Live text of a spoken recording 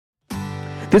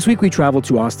This week we travel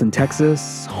to Austin,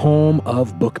 Texas, home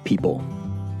of BookPeople,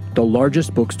 the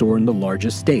largest bookstore in the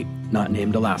largest state, not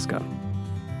named Alaska.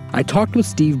 I talked with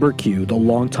Steve Bercu, the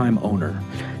longtime owner.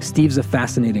 Steve's a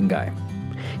fascinating guy.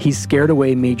 He's scared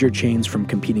away major chains from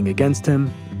competing against him,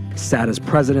 sat as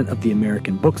president of the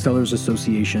American Booksellers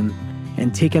Association,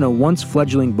 and taken a once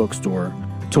fledgling bookstore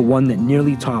to one that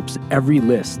nearly tops every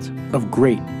list of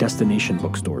great destination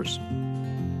bookstores.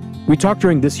 We talked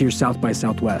during this year's South by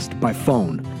Southwest by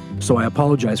phone, so I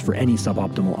apologize for any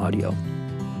suboptimal audio.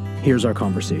 Here's our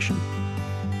conversation.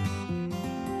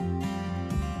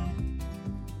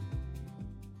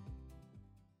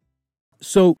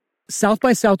 So South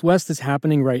by Southwest is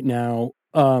happening right now.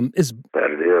 That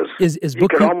it is. Is you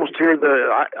can BookPeople almost hear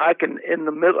I can, in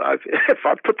the middle, if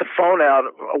I put the phone out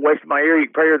away from my ear, you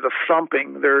can hear the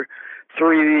thumping. There are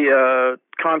three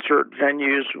concert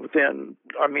venues within,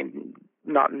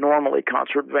 not normally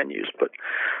concert venues, but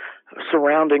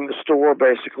surrounding the store,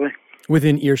 basically.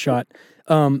 within earshot.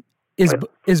 Is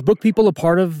BookPeople a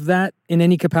part of that in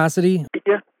any capacity?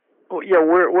 Yeah. Well, yeah,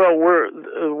 we're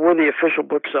the official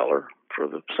bookseller for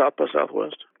the South by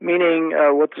Southwest. Meaning,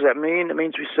 what does that mean? It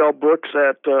means we sell books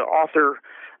at author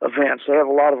events. They have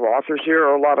a lot of authors here,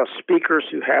 or a lot of speakers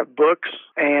who have books,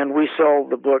 and we sell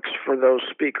the books for those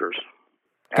speakers.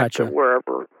 Gotcha.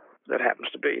 Wherever that happens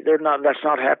to be. That's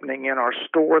not happening in our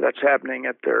store. That's happening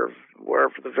at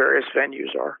wherever the various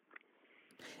venues are.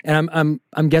 And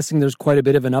I'm guessing there's quite a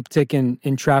bit of an uptick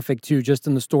in traffic too, just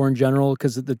in the store in general,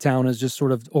 because the town is just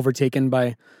sort of overtaken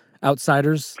by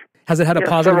outsiders. Has it had a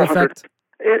positive effect?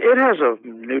 It has a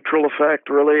neutral effect,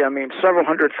 really. Several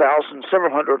hundred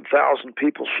thousand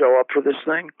people show up for this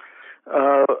thing.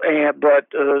 But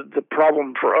the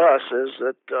problem for us is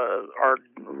that our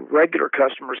regular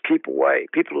customers keep away.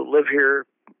 People who live here,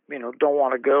 don't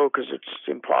want to go because it's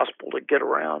impossible to get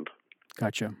around.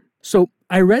 Gotcha. So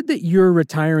I read that you're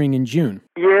retiring in June.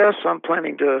 Yes, I'm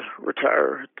planning to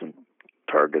retire at the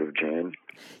target of June.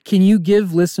 Can you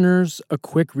give listeners a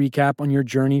quick recap on your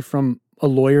journey from a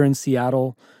lawyer in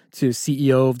Seattle to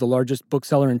CEO of the largest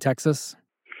bookseller in Texas?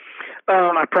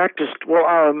 I practiced.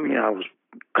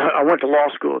 I went to law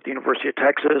school at the University of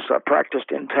Texas. I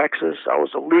practiced in Texas. I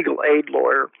was a legal aid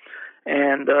lawyer,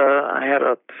 and I had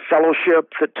a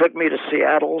fellowship that took me to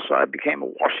Seattle, so I became a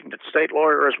Washington State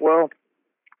lawyer as well,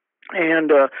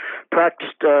 and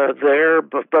practiced there,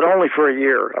 but only for a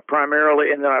year,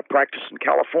 primarily, and then I practiced in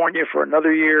California for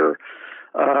another year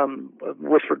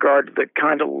with regard to the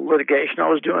kind of litigation I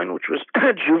was doing, which was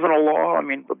juvenile law,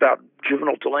 about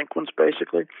juvenile delinquents,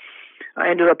 basically. I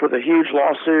ended up with a huge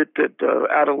lawsuit that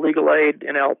out of legal aid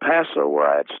in El Paso, where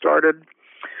I had started,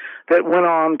 that went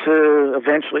on to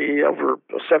eventually, over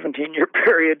a 17-year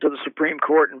period, to the Supreme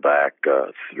Court and back,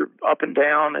 up and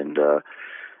down, and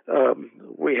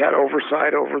we had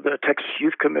oversight over the Texas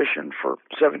Youth Commission for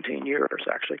 17 years,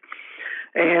 actually.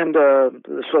 And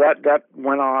so that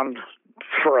went on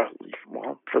for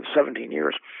the 17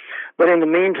 years. But in the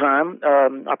meantime,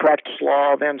 I practiced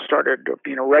law, then started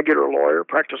being a regular lawyer,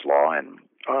 practiced law in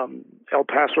El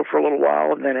Paso for a little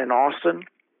while, and then in Austin.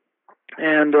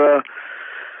 And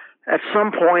at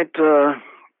some point,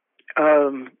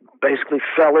 basically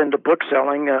fell into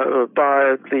bookselling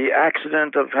by the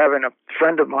accident of having a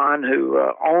friend of mine who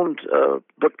owned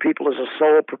BookPeople as a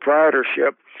sole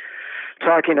proprietorship,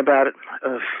 talking about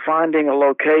finding a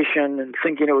location and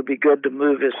thinking it would be good to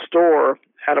move his store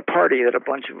at a party that a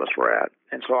bunch of us were at.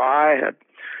 And so I had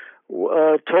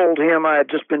told him I had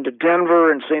just been to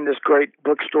Denver and seen this great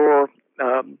bookstore,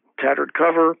 Tattered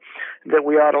Cover, that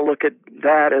we ought to look at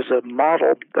that as a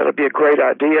model. That would be a great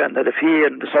idea, and that if he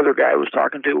and this other guy I was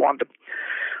talking to wanted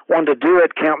to do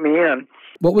it, count me in.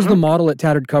 What was the model at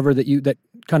Tattered Cover that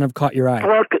kind of caught your eye?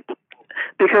 Well,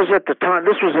 because at the time,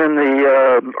 this was in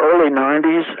the early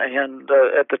 90s, and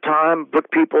at the time,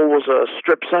 BookPeople was a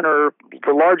strip center,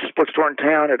 the largest bookstore in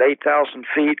town at 8,000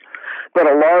 feet, but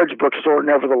a large bookstore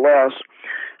nevertheless,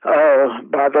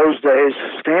 by those days'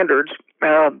 standards,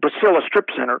 but still a strip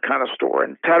center kind of store.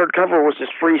 And Tattered Cover was this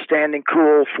freestanding,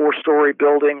 cool 4-story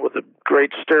building with a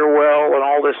great stairwell and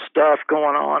all this stuff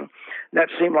going on. And that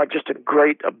seemed like just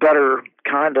a better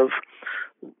kind of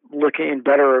looking,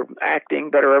 better acting,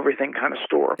 better everything kind of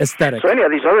store. Aesthetic. So anyhow,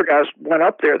 these other guys went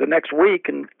up there the next week,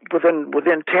 and within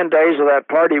 10 days of that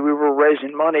party, we were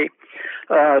raising money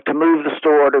to move the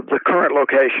store to the current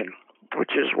location,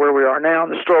 which is where we are now.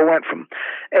 And the store went from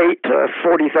 8 to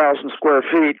 40,000 square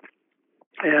feet,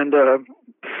 and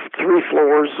 3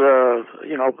 floors, a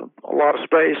lot of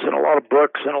space and a lot of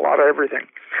books and a lot of everything.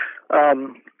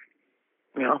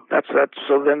 That's.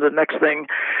 So then the next thing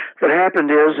that happened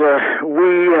is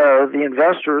we, the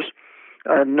investors,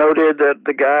 noted that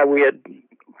the guy we had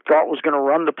thought was going to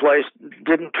run the place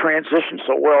didn't transition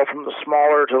so well from the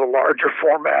smaller to the larger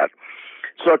format.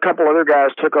 So a couple other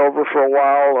guys took over for a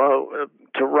while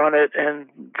to run it, and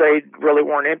they really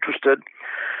weren't interested.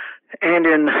 And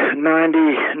in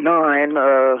 '99,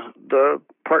 the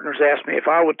partners asked me if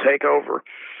I would take over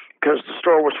because the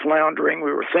store was floundering.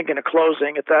 We were thinking of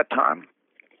closing at that time.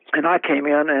 And I came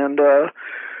in and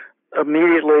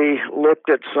immediately looked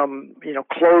at some,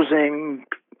 closing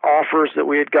offers that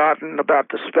we had gotten about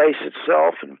the space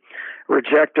itself and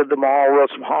rejected them all,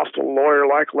 wrote some hostile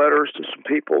lawyer-like letters to some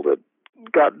people that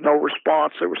got no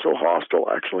response. They were so hostile,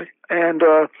 actually. And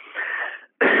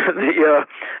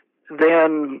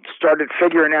then started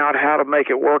figuring out how to make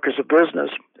it work as a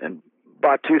business. And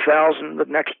by 2000, the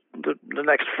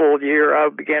next full year, I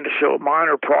began to show a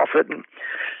minor profit.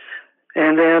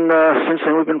 And then since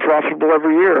then, we've been profitable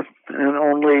every year and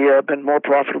only been more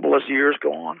profitable as the years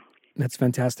go on. That's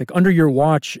fantastic. Under your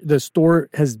watch, the store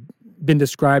has been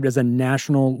described as a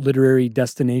national literary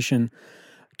destination.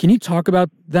 Can you talk about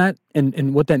that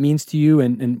and what that means to you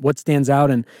and what stands out?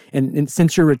 And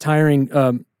since you're retiring,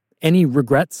 any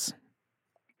regrets?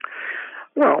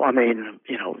 Well, I mean,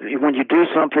 when you do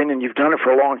something and you've done it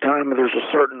for a long time, there's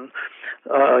a certain,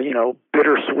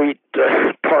 bittersweet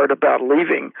part about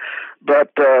leaving.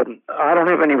 But I don't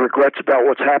have any regrets about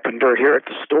what's happened here at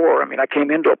the store. I mean, I came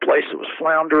into a place that was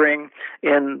floundering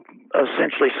in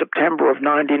essentially September of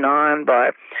 '99.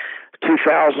 By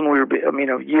 2000,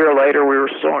 a year later, we were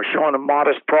showing a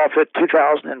modest profit.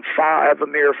 2005, a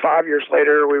mere 5 years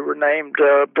later, we were named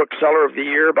Bookseller of the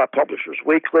Year by Publishers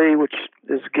Weekly, which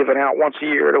is given out once a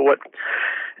year to what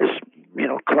is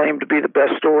claimed to be the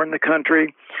best store in the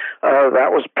country.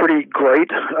 That was pretty great.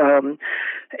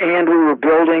 And we were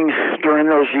building during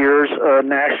those years a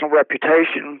national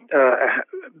reputation.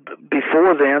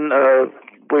 Before then,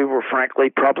 we were frankly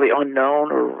probably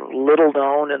unknown or little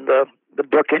known in the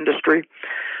book industry.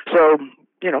 So,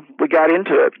 we got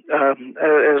into it.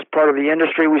 As part of the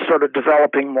industry, we started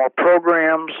developing more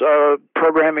programs,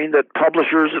 programming that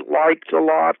publishers liked a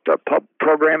lot,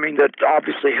 programming that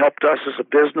obviously helped us as a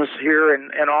business here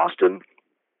in Austin,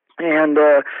 and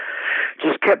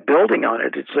just kept building on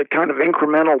it. It's a kind of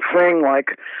incremental thing,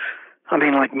 like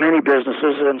many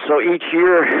businesses. And so each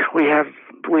year we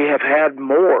have had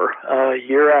more,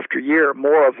 year after year,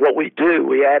 more of what we do.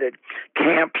 We added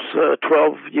camps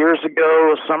 12 years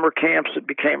ago, summer camps that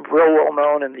became real well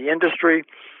known in the industry,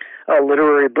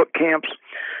 literary book camps.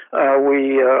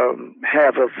 We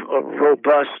have a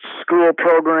robust school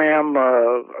program,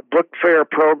 a book fair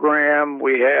program.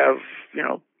 We have,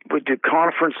 we do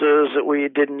conferences that we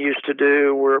didn't used to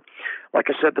do. We're, like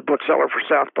I said, the bookseller for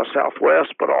South by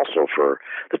Southwest, but also for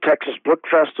the Texas Book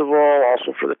Festival,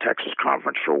 also for the Texas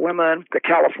Conference for Women, the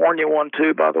California one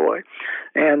too, by the way,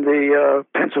 and the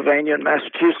Pennsylvania and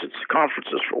Massachusetts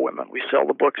conferences for women. We sell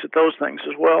the books at those things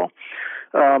as well.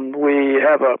 We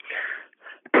have a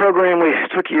program we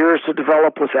took years to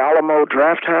develop with Alamo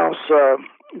Draft House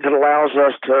that allows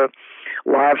us to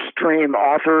live stream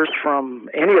authors from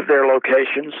any of their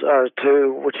locations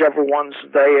to whichever ones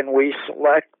they and we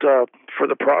select for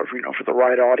the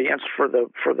right audience for the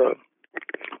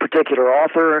particular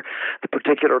author, the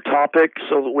particular topic,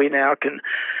 so that we now can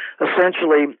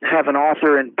essentially have an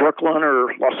author in Brooklyn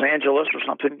or Los Angeles or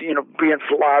something, being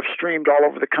live streamed all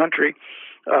over the country.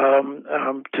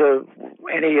 To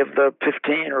any of the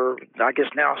 15 or I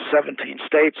guess now 17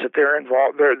 states that they are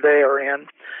in,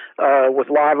 with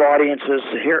live audiences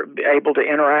here, able to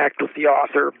interact with the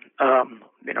author,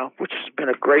 which has been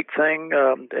a great thing.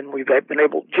 And we've been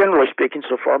able, generally speaking,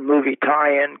 so far, movie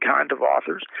tie-in kind of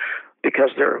authors, because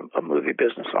they're a movie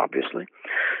business, obviously.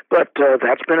 But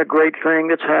that's been a great thing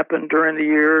that's happened during the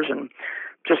years, and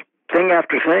just thing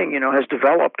after thing, has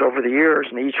developed over the years,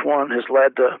 and each one has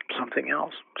led to something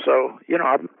else. So,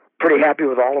 I'm pretty happy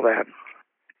with all of that.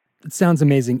 It sounds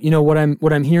amazing. What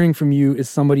I'm hearing from you is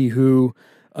somebody who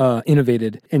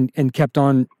innovated and kept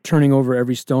on turning over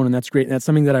every stone, and that's great. And that's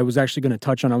something that I was actually going to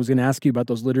touch on. I was going to ask you about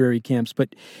those literary camps,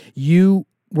 but you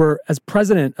were, as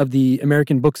president of the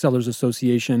American Booksellers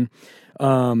Association,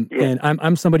 and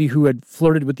I'm somebody who had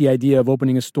flirted with the idea of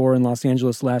opening a store in Los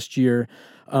Angeles last year,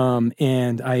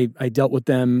 and I dealt with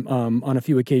them on a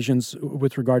few occasions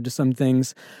with regard to some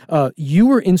things. You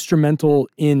were instrumental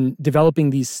in developing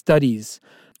these studies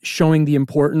showing the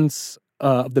importance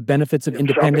of the benefits of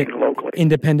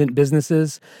independent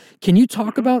businesses. Can you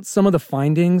talk about some of the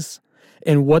findings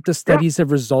and what the studies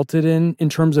have resulted in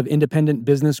terms of independent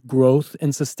business growth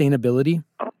and sustainability?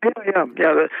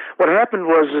 Yeah. What happened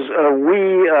was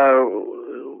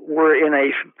were in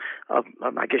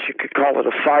I guess you could call it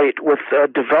a fight with a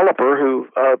developer who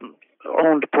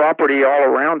owned property all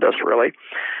around us, really,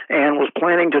 and was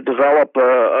planning to develop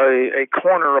a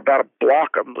corner about a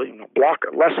block,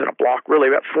 less than a block, really,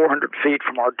 about 400 feet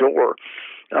from our door.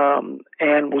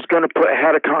 And was going to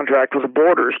had a contract with the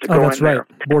Borders to go in there. Oh, that's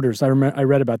right. Borders. I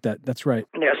read about that. That's right.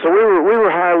 Yeah. So we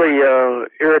were highly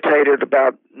irritated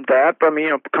about that. I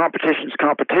mean, competition's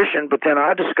competition. But then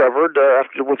I discovered,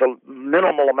 with a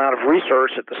minimal amount of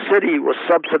research, that the city was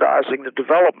subsidizing the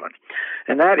development,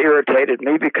 and that irritated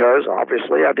me because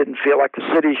obviously I didn't feel like the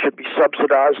city should be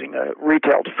subsidizing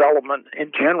retail development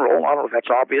in general. I don't know if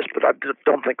that's obvious, but I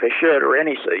don't think they should, or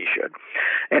any city should.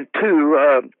 And two,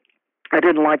 I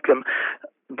didn't like them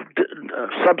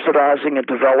subsidizing a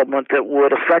development that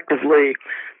would effectively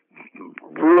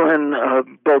ruin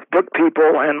both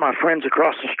BookPeople and my friends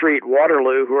across the street,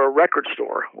 Waterloo, who are a record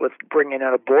store, with bringing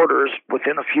in a Borders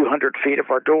within a few hundred feet of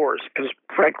our doors. Because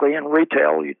frankly, in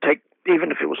retail, you take,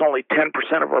 even if it was only 10%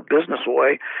 of our business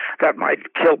away, that might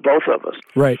kill both of us.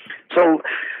 Right. So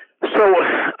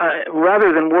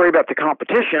rather than worry about the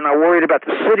competition, I worried about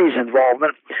the city's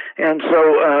involvement, and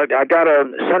so I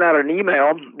sent out an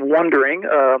email wondering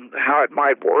how it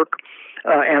might work,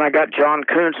 and I got John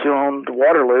Kuntz, who owned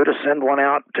Waterloo, to send one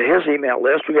out to his email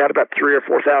list. We had about 3,000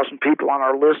 or 4,000 people on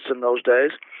our lists in those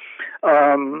days,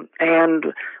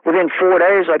 and within 4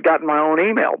 days, I'd gotten my own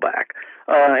email back.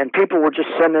 And people were just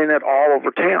sending it all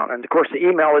over town. And, of course, the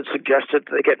email had suggested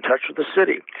they get in touch with the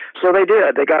city. So they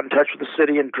did. They got in touch with the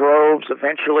city in droves.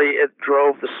 Eventually, it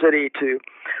drove the city to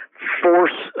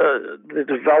force the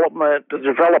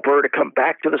developer to come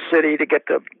back to the city to get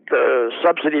the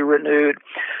subsidy renewed,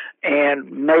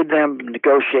 and made them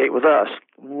negotiate with us.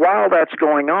 While that's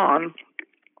going on,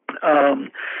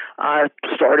 I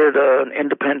started an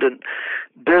independent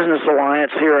business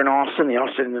alliance here in Austin, the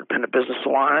Austin Independent Business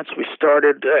Alliance. We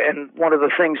started, and one of the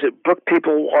things that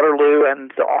BookPeople, Waterloo,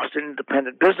 and the Austin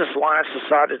Independent Business Alliance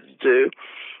decided to do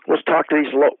was talk to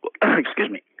these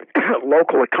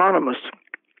local economists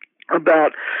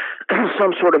about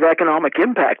some sort of economic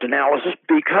impact analysis,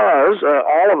 because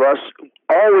all of us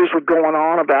always were going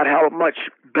on about how much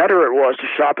better it was to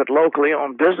shop at locally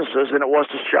owned businesses than it was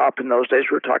to shop, in those days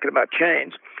we were talking about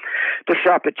chains, to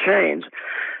shop at chains.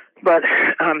 But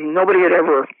nobody had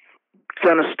ever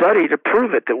done a study to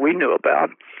prove it that we knew about.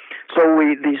 So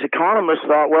these economists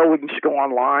thought, well, we can just go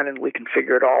online and we can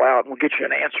figure it all out and we'll get you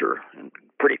an answer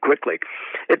pretty quickly.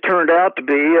 It turned out to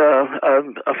be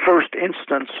a first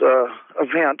instance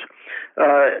event,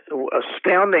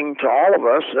 astounding to all of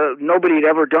us. Nobody had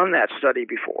ever done that study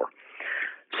before.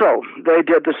 So they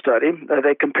did the study.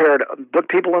 They compared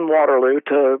BookPeople in Waterloo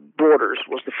to Borders,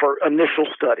 was the first initial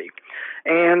study.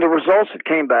 And the results that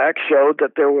came back showed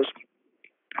that there was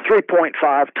 3.5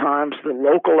 times the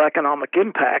local economic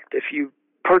impact if you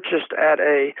purchased at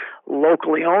a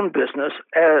locally owned business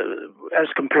as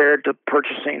compared to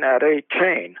purchasing at a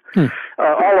chain.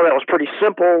 All of that was pretty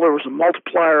simple. There was a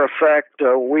multiplier effect.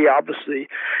 We obviously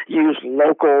used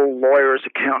local lawyers,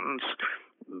 accountants,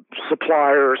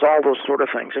 suppliers, all those sort of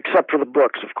things, except for the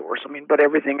books, of course. I mean, but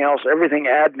everything else, everything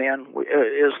admin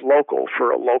is local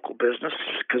for a local business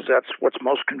because that's what's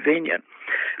most convenient.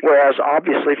 Whereas,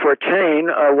 obviously, for a chain,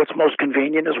 what's most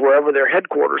convenient is wherever their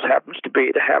headquarters happens to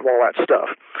be to have all that stuff.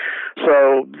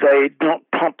 So they don't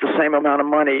pump the same amount of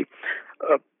money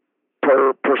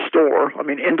per store, I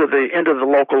mean, into the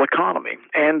local economy.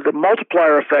 And the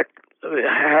multiplier effect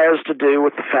has to do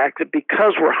with the fact that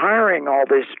because we're hiring all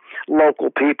these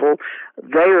local people,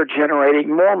 they are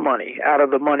generating more money out of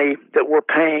the money that we're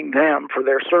paying them for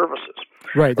their services.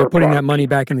 Right, they're putting that money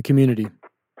back in the community.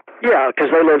 Yeah, because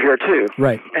they live here too.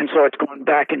 Right. And so it's going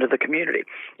back into the community.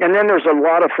 And then there's a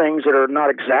lot of things that are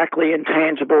not exactly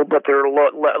intangible, but they're a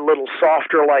little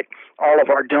softer, like all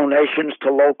of our donations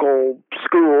to local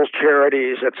schools,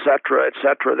 charities, et cetera,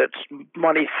 that's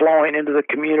money flowing into the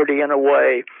community in a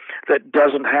way that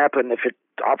doesn't happen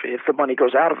if the money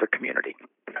goes out of the community.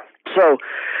 So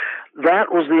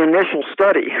that was the initial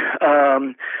study.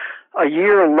 A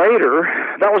year later,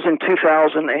 that was in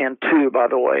 2002, by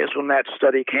the way, is when that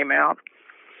study came out.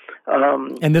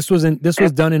 And this was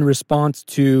done in response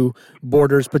to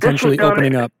Borders potentially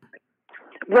opening up.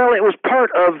 Well, it was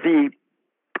part of the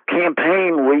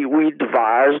campaign we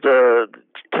devised to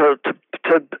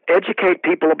educate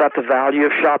people about the value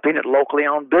of shopping at locally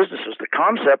owned businesses. The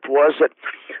concept was that,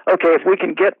 okay, if we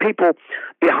can get people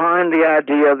behind the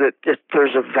idea that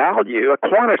there's a value, a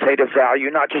quantitative value,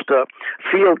 not just a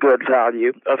feel-good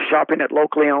value of shopping at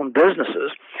locally owned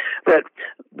businesses, that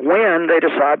when they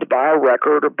decide to buy a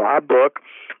record or buy a book,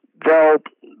 they'll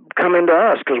come into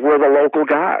us because we're the local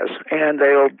guys, and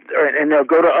they'll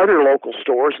go to other local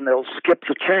stores and they'll skip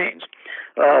the chains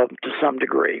to some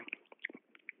degree.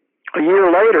 A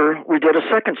year later, we did a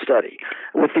second study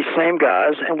with these same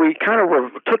guys, and we kind of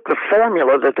took the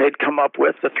formula that they'd come up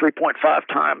with, the 3.5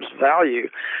 times value,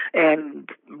 and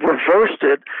reversed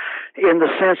it in the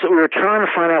sense that we were trying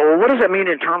to find out, well, what does that mean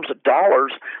in terms of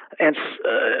dollars and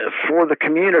for the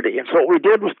community? And so what we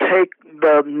did was take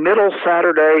the middle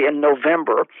Saturday in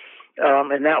November,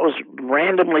 and that was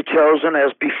randomly chosen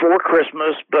as before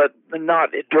Christmas, but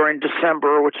not during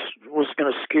December, which was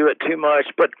going to skew it too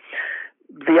much. But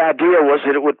the idea was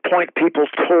that it would point people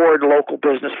toward local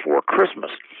business for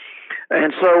Christmas.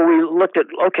 And so we looked at,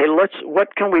 okay,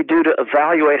 what can we do to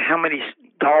evaluate how many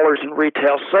dollars in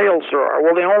retail sales there are?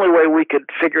 Well, the only way we could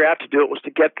figure out to do it was to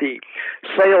get the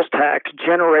sales tax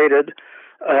generated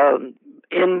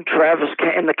in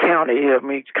the county,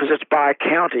 because it's by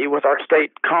county with our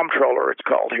state comptroller, it's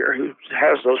called here, who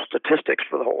has those statistics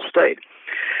for the whole state.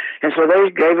 And so they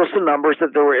gave us the numbers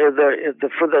that there were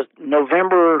for the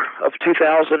November of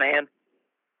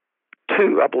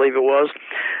 2002, I believe it was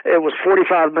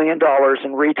 $45 million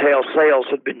in retail sales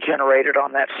had been generated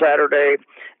on that Saturday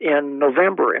in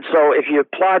November. And so if you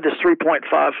applied this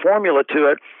 3.5 formula to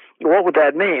it, what would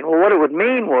that mean? Well, what it would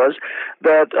mean was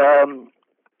that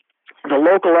the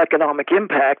local economic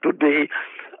impact would be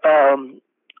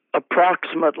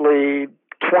approximately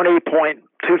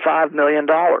 $20.25 million.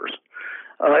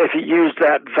 If you use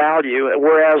that value,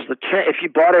 whereas if you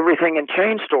bought everything in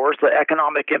chain stores, the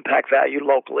economic impact value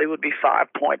locally would be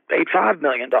 $5.85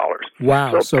 million.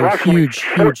 Wow, so huge.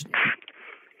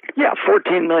 Yeah,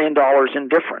 $14 million in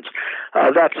difference.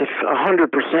 That's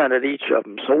 100% at each of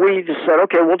them. So we just said,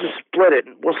 okay, we'll just split it.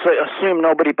 We'll assume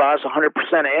nobody buys 100%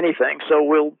 of anything, so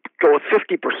we'll go with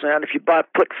 50%. If you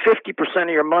put 50% of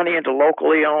your money into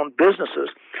locally owned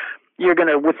businesses, you're going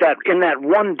to, in that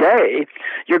one day,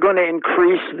 you're going to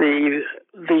increase the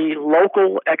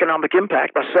local economic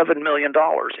impact by $7 million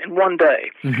in one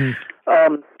day.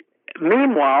 Mm-hmm.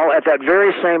 Meanwhile, at that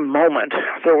very same moment,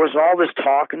 there was all this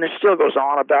talk, and this still goes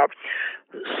on, about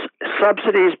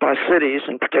subsidies by cities,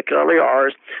 and particularly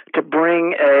ours, to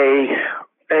bring a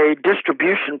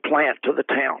distribution plant to the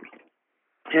town.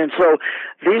 And so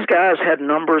these guys had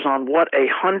numbers on what a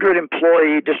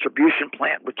 100-employee distribution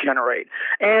plant would generate.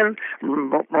 And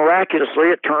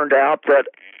miraculously, it turned out that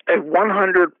a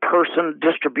 100-person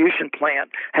distribution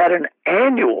plant had an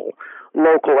annual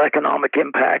local economic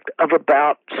impact of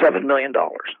about $7 million.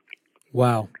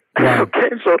 Wow.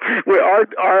 Okay, so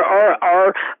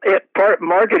our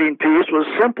marketing piece was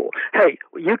simple. Hey,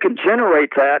 you can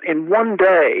generate that in one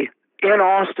day in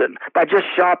Austin by just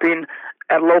shopping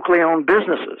at locally owned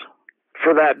businesses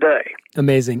for that day.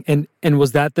 Amazing. And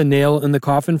was that the nail in the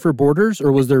coffin for Borders,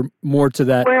 or was there more to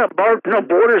that? Well,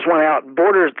 Borders went out.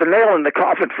 The nail in the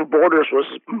coffin for Borders was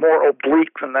more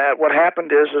oblique than that. What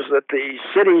happened is that the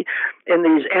city, in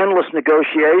these endless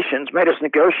negotiations, made us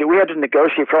negotiate. We had to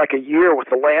negotiate for like a year with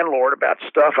the landlord about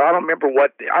stuff. I don't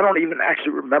even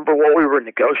actually remember what we were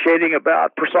negotiating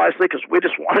about precisely, because we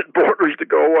just wanted Borders to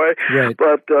go away. Right.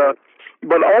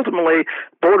 But ultimately,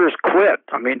 Borders quit.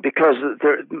 Because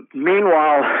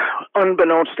meanwhile,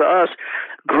 unbeknownst to us,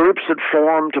 groups had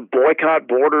formed to boycott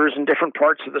Borders in different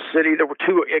parts of the city. There were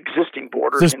two existing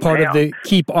Borders. Is this part of the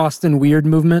Keep Austin Weird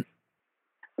movement?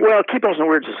 Well, Keep Austin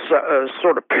Weird is a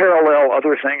sort of parallel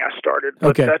other thing I started,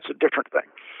 but That's a different thing.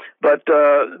 But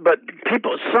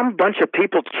some bunch of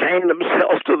people chained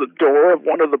themselves to the door of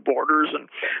one of the Borders and,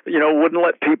 wouldn't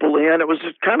let people in. It was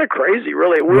just kind of crazy,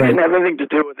 really. We didn't have anything to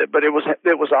do with it, but it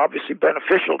was obviously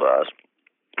beneficial to us.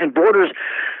 And Borders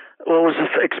was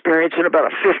experiencing about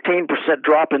a 15%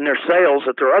 drop in their sales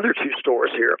at their other two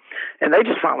stores here. And they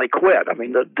just finally quit.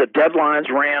 The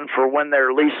deadlines ran for when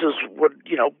their leases would,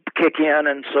 kick in.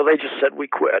 And so they just said, we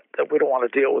quit, that we don't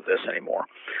want to deal with this anymore.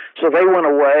 So they went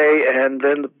away, and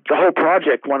then the whole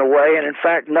project went away. And in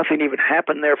fact, nothing even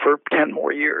happened there for 10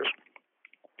 more years.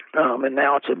 And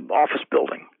now it's an office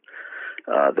building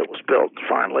that was built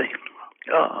finally.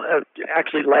 That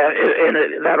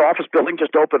office building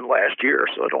just opened last year,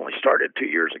 so it only started 2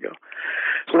 years ago.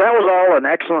 So that was all an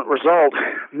excellent result.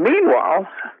 Meanwhile,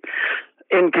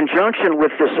 in conjunction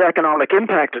with this economic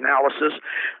impact analysis,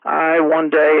 I one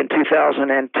day in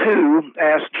 2002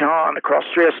 asked John across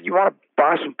the street, I said, you want to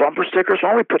buy some bumper stickers? Why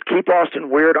don't we put Keep Austin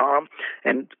Weird on them?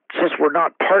 And since we're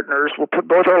not partners, we'll put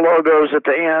both our logos at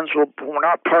the ends. We're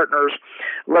not partners.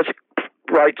 Let's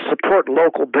write support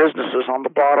local businesses on the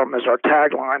bottom as our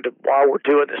tagline while we're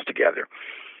doing this together.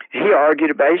 he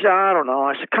argued about it. He said, I don't know.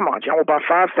 I said, come on, John, we'll buy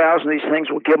 5,000 of these things.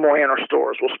 We'll give them away in our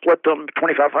stores. We'll split them,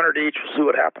 2,500 each. We'll see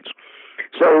what happens.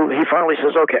 So he finally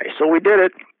says, okay. So we did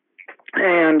it.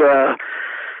 And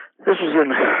this was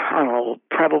in, I don't know,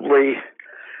 probably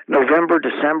November,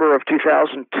 December of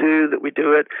 2002 that we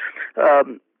do it. I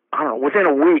don't know, within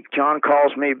a week, John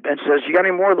calls me and says, you got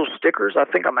any more of those stickers? I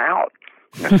think I'm out.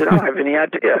 I said, I don't have any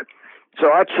idea.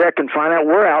 So I check and find out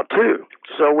we're out too.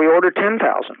 So we ordered 10,000.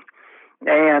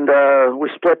 And we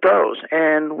split those.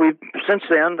 And we've, since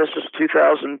then, this is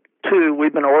 2002,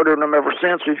 we've been ordering them ever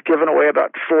since. We've given away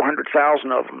about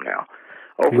 400,000 of them now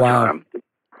over time.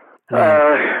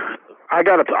 Wow. I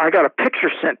got a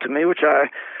picture sent to me, which I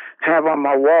have on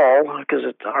my wall, because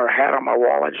it's our hat on my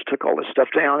wall. I just took all this stuff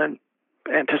down in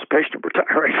anticipation of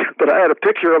retiring. But I had a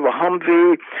picture of a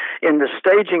Humvee in the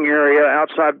staging area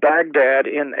outside Baghdad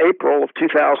in April of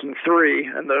 2003,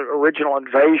 in the original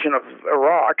invasion of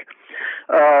Iraq.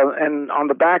 And on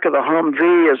the back of the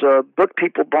Humvee is a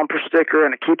BookPeople bumper sticker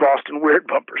and a Keep Austin Weird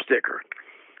bumper sticker,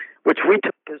 which we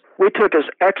took as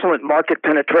excellent market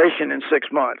penetration in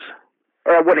 6 months.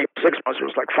 Or it wasn't even 6 months, it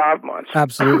was like 5 months.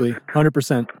 Absolutely,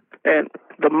 100%. And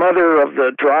the mother of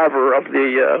the driver of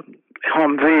the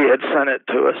Humvee had sent it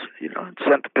to us,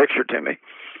 sent the picture to me.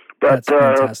 But, that's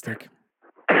fantastic.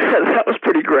 That was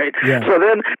pretty great. Yeah. So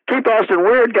then Keep Austin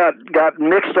Weird got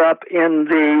mixed up in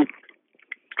the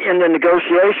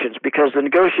negotiations, because the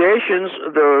negotiations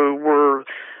were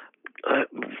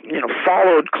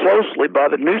followed closely by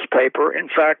the newspaper. In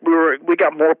fact, we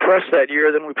got more press that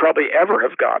year than we probably ever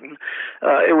have gotten.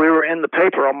 We were in the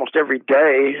paper almost every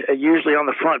day, usually on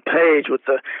the front page with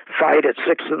the fight at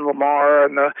 6 in Lamar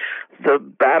and the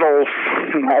battle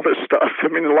and all this stuff. I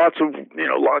mean, lots of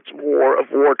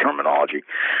war terminology,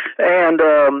 and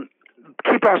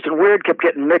Keep Austin Weird kept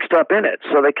getting mixed up in it.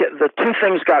 So the two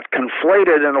things got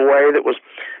conflated in a way that was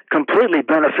completely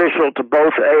beneficial to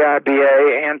both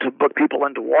AIBA and to BookPeople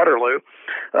and to Waterloo.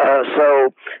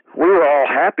 So we were all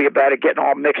happy about it getting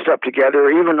all mixed up together,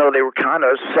 even though they were kind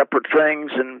of separate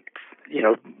things and,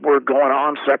 were going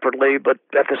on separately, but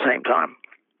at the same time.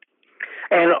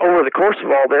 And over the course of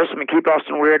all this, Keep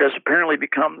Austin Weird has apparently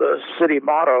become the city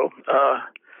motto.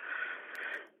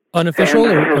 Unofficial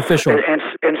or official?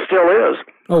 And still is.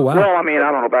 Oh, wow. Well, I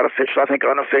don't know about official. I think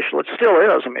unofficial. It still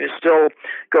is. It still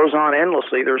goes on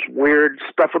endlessly. There's weird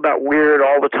stuff about weird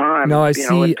all the time. No,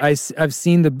 I've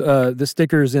seen the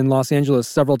stickers in Los Angeles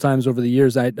several times over the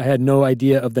years. I had no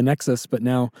idea of the nexus, but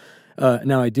now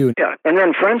I do. Yeah, and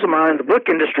then friends of mine in the book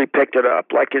industry picked it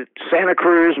up. Like at Santa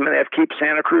Cruz, they have Keep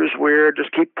Santa Cruz Weird. There's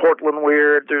Keep Portland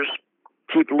Weird. There's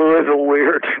Keep Louisville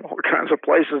Weird, all kinds of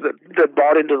places that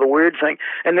bought into the weird thing.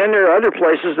 And then there are other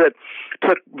places that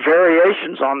took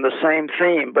variations on the same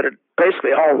theme, but it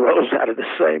basically all rose out of the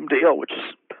same deal, which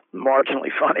is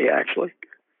marginally funny, actually.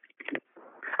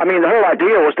 The whole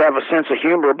idea was to have a sense of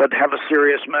humor, but have a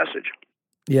serious message.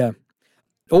 Yeah.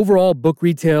 Overall, book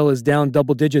retail is down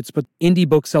double digits, but indie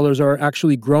booksellers are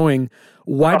actually growing.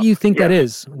 Why do you think that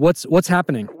is? What's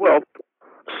happening? Well,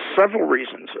 several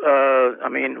reasons.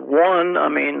 One,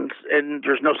 and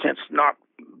there's no sense not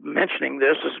mentioning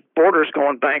this, is Borders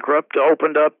going bankrupt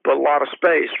opened up a lot of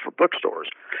space for bookstores.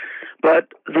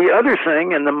 But the other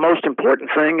thing, and the most important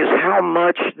thing, is how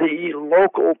much the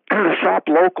local, shop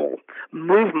local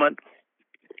movement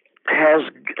has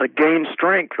gained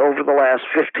strength over the last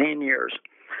 15 years.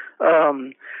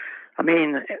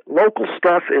 Local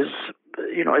stuff is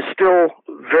still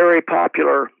very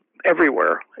popular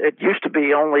everywhere. It used to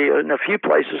be only in a few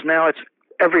places. Now it's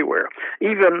everywhere.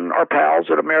 Even our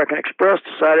pals at American Express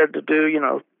decided to do,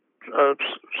 a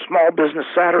Small Business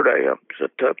Saturday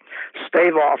to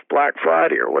stave off Black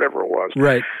Friday or whatever it was.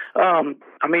 Right.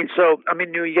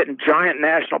 You're getting giant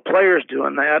national players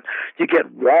doing that. You get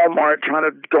Walmart trying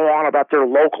to go on about their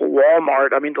local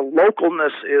Walmart. The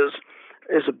localness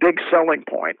is a big selling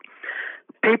point.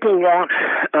 People want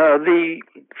the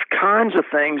kinds of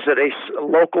things that a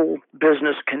local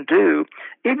business can do.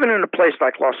 Even in a place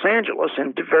like Los Angeles,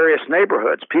 in various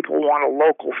neighborhoods, people want a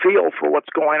local feel for what's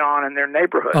going on in their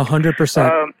neighborhood.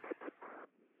 100%.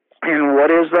 And what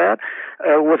is that?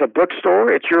 With a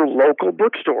bookstore, it's your local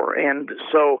bookstore. And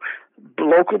so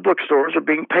local bookstores are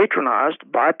being patronized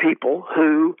by people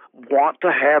who want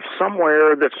to have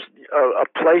somewhere that's a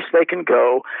place they can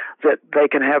go, that they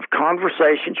can have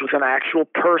conversations with an actual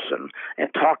person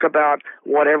and talk about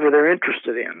whatever they're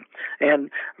interested in.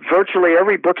 And virtually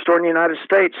every bookstore in the United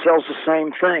States sells the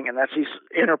same thing, and that's these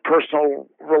interpersonal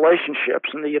relationships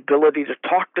and the ability to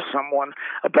talk to someone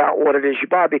about what it is you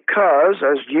buy, because,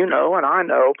 as you know and I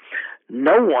know,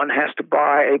 no one has to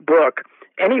buy a book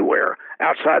anywhere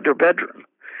outside their bedroom.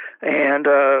 And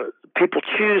people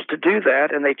choose to do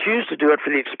that, and they choose to do it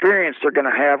for the experience they're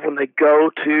going to have when they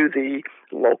go to the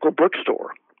local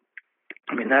bookstore.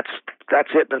 I mean, that's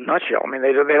it in a nutshell. I mean,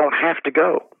 they don't have to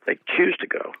go; they choose to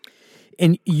go.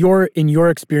 In your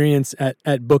experience at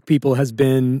BookPeople has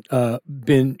been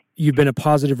you've been a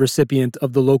positive recipient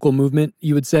of the local movement.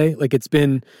 You would say, like, it's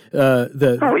been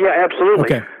the. Oh yeah, absolutely.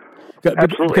 Okay.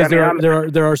 Absolutely. Because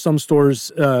there are some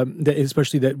stores that,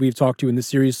 especially that we've talked to in the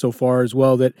series so far as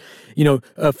well, that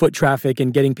foot traffic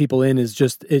and getting people in is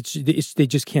just they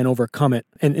just can't overcome it.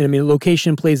 And I mean,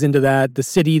 location plays into that. The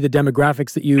city, the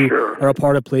demographics that you are a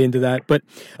part of play into that. But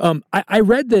I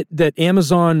read that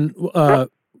Amazon.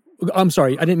 I'm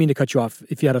sorry, I didn't mean to cut you off.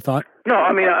 If you had a thought. No,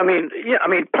 I mean,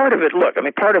 part of it. Look, I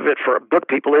mean, part of it for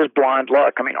BookPeople is blind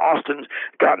luck. I mean, Austin's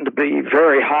gotten to be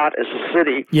very hot as a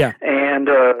city, and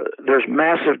there's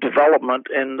massive development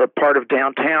in the part of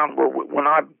downtown where when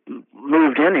I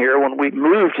moved in here, when we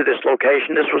moved to this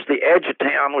location, this was the edge of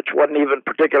town, which wasn't even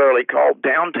particularly called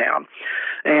downtown,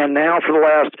 and now for the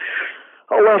last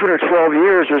 11 or 12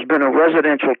 years, there's been a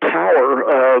residential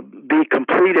tower be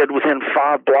completed within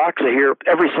 5 blocks of here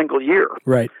every single year.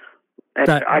 Right. And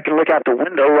I can look out the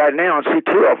window right now and see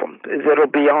 2 of them that'll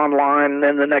be online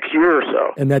in the next year or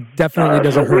so. And that definitely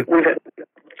doesn't hurt.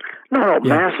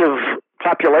 Massive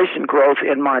population growth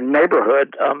in my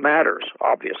neighborhood matters,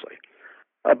 obviously.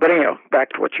 But anyhow, back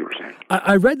to what you were saying.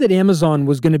 I read that Amazon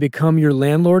was going to become your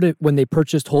landlord when they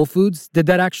purchased Whole Foods. Did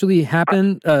that actually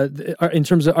happen in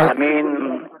terms of... I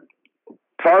mean,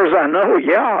 as far as I know,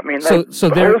 yeah. I mean, Whole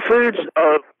Foods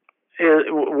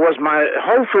was my...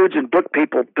 Whole Foods and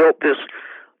BookPeople built this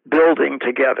building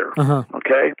together,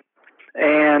 okay?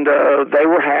 And they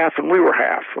were half and we were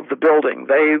half of the building.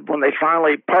 When they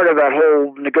finally... Part of that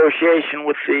whole negotiation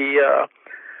with the...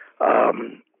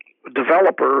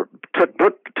 developer took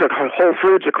Whole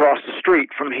Foods across the street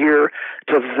from here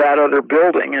to that other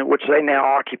building, in which they now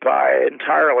occupy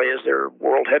entirely as their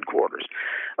world headquarters.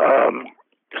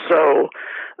 So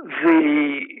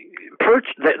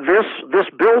this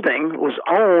building was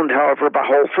owned, however, by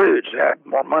Whole Foods. They had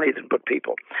more money than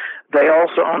BookPeople. They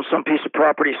also own some piece of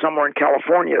property somewhere in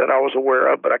California that I was aware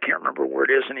of, but I can't remember where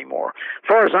it is anymore. As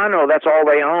far as I know, that's all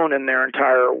they own in their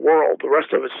entire world. The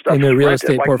rest of it's stuff in their real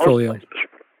estate portfolio.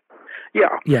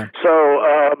 Yeah. So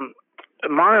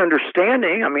my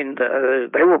understanding, I mean,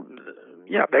 they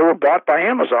were bought by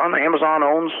Amazon. Amazon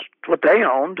owns what they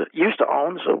used to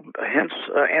own. So hence,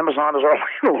 Amazon is our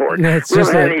landlord.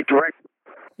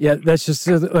 That's just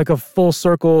like a full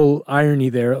circle irony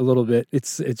there a little bit.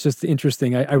 It's just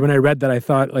interesting. When I read that, I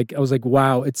was like,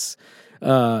 wow, it's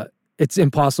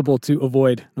impossible to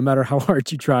avoid no matter how hard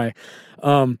you try.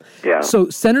 So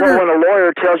Senator... Well, when a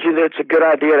lawyer tells you that it's a good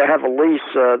idea to have a lease,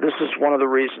 this is one of the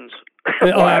reasons.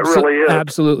 It really is.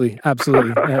 Absolutely.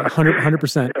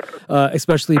 100%.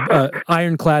 Especially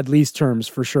ironclad lease terms,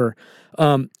 for sure.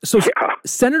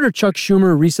 Senator Chuck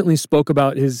Schumer recently spoke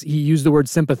about he used the word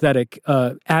sympathetic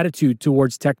attitude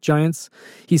towards tech giants.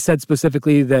 He said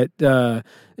specifically that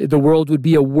the world would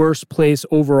be a worse place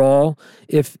overall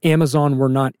if Amazon were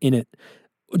not in it.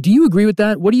 Do you agree with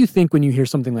that? What do you think when you hear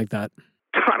something like that?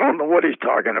 I don't know what he's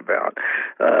talking about.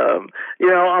 I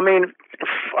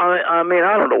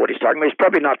don't know what he's talking about. He's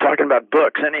probably not talking about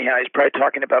books anyhow. He's probably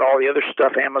talking about all the other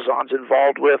stuff Amazon's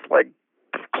involved with, like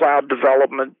cloud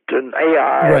development and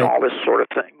AI and all this sort of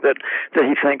thing that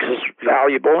he thinks is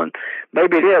valuable. And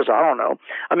maybe it is. I don't know.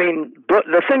 I mean, but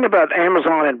the thing about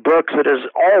Amazon and books that has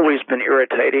always been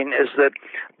irritating is that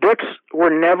books were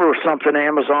never something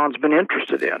Amazon's been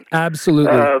interested in.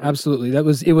 Absolutely. Absolutely.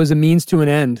 It was a means to an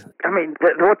end. I mean,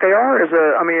 what they are is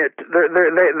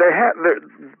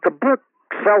the book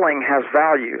selling has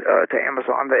value to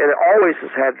Amazon. It always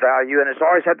has had value, and it's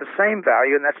always had the same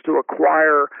value, and that's to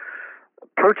acquire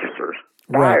purchasers,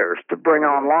 buyers, to bring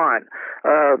online.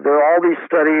 There are all these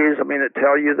studies, that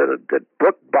tell you that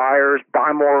book buyers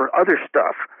buy more other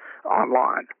stuff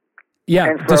online. Yeah,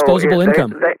 and so disposable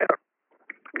income.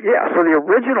 So the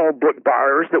original book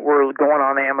buyers that were going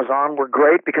on Amazon were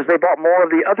great because they bought more of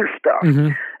the other stuff.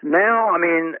 Mm-hmm. Now,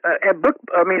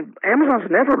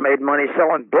 Amazon's never made money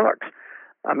selling books.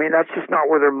 That's just not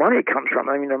where their money comes from.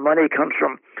 Their money comes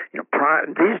from,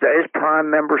 Prime, these days, Prime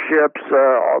memberships,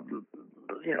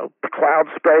 cloud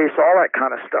space, all that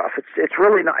kind of stuff. It's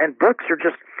really not, and books are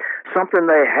just something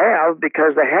they have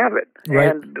because they have it. Right.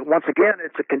 And once again,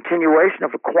 it's a continuation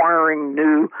of acquiring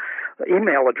new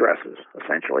email addresses,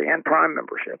 essentially, and Prime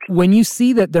memberships. When you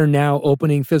see that they're now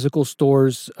opening physical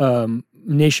stores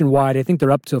nationwide, I think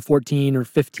they're up to 14 or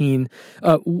 15.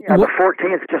 The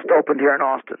 14th just opened here in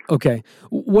Austin. Okay.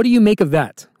 What do you make of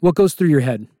that? What goes through your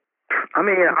head? I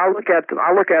mean, I look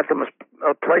at them as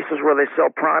places where they sell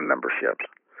Prime memberships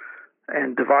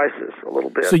and devices a little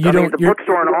bit. So you don't. The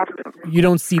bookstore in Austin. You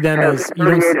don't see them has as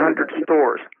 3,800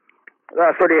 stores,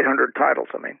 3,800 titles.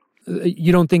 I mean,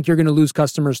 you don't think you're going to lose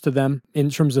customers to them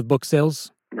in terms of book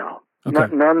sales? No,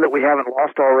 okay. None that we haven't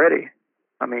lost already.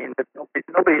 I mean,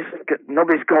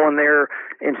 nobody's going there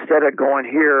instead of going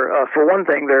here. For one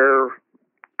thing, they're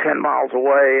 10 miles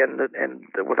away, and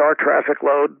with our traffic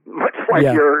load, much like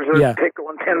yours,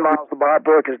 going 10 miles to buy a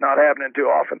book is not happening too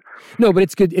often. No, but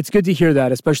it's good. It's good to hear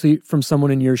that, especially from someone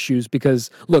in your shoes.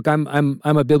 Because look, I'm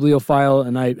a bibliophile,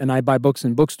 and I buy books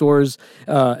in bookstores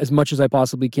as much as I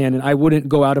possibly can, and I wouldn't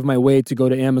go out of my way to go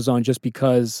to Amazon just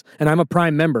because. And I'm a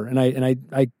Prime member, and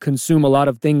I consume a lot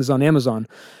of things on Amazon.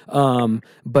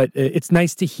 But it's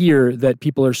nice to hear that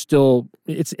people are still.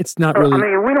 It's not really. I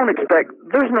mean, we don't expect.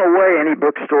 There's no way any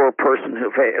bookstore person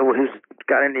who's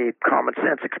got any common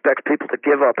sense expects people to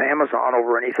give up Amazon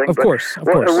over anything. Of course.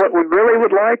 What we really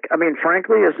would like, I mean,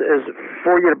 frankly, is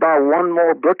for you to buy one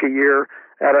more book a year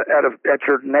at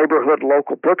your neighborhood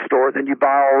local bookstore than you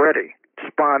buy already.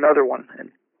 Just buy another one and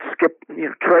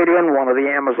trade in one of the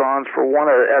Amazons for one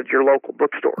at your local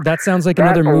bookstore. That sounds like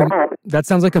another movement. That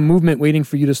sounds like a movement waiting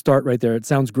for you to start right there. It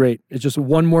sounds great. It's just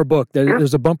one more book.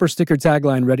 There's a bumper sticker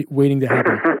tagline waiting to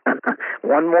happen.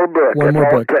 One more book. One more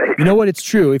book. You know what? It's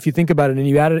true. If you think about it, and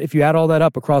if you add all that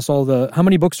up across all how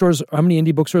many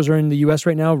indie bookstores are in the U.S.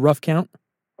 right now? Rough count?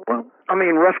 Well, I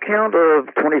mean, rough count of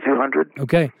 2,200.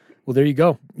 Okay. Well, there you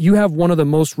go. You have one of the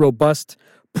most robust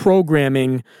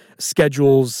programming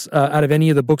schedules out of any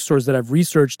of the bookstores that I've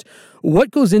researched.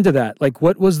 What goes into that? Like,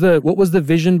 what was the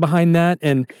vision behind that,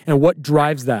 and what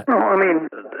drives that? Well, I mean,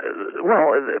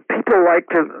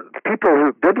 people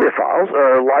who bibliophiles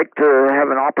like to have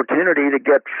an opportunity to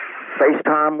get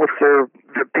FaceTime with the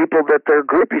people that they're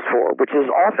groupies for, which is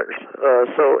authors.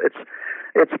 So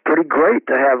it's pretty great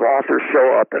to have authors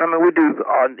show up. And I mean, we do,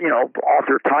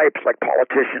 author types like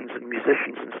politicians and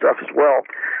musicians and stuff as well.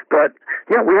 But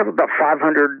yeah, we have about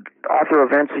 500 author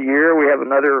events a year. We have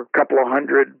another couple of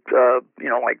hundred,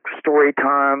 like story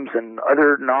times and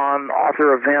other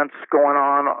non-author events going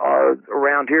on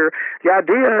around here. The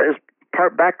idea is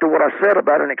back to what I said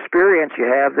about an experience you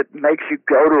have that makes you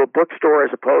go to a bookstore as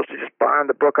opposed to just buying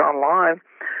the book online.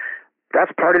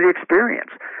 That's part of the experience.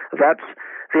 That's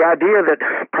the idea that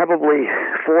probably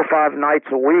 4 or 5 nights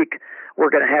a week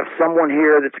we're going to have someone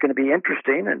here that's going to be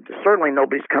interesting, and certainly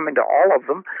nobody's coming to all of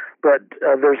them, but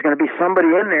there's going to be somebody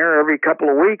in there every couple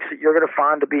of weeks that you're going to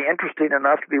find to be interesting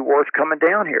enough to be worth coming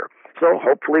down here. So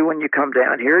hopefully when you come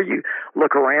down here, you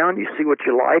look around, you see what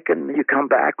you like, and you come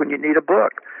back when you need a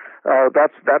book.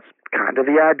 That's kind of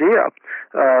the idea,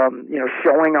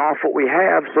 showing off what we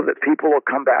have so that people will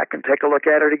come back and take a look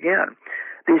at it again.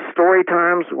 These story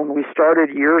times, when we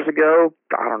started years ago,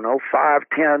 5,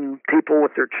 10 people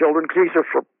with their children, because these are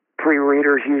for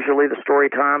pre-readers usually. The story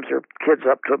times are kids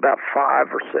up to about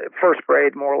 5 or 6, first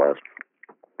grade more or less.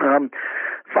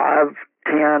 5,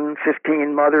 10,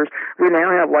 15 mothers. We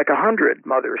now have like 100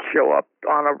 mothers show up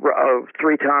on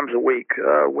 3 times a week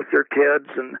with their kids,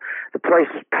 and the place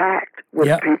is packed with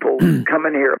people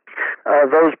coming here.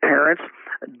 Those parents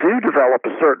do develop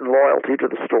a certain loyalty to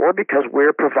the store because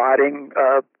we're providing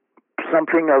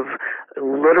something of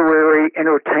literary,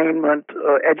 entertainment,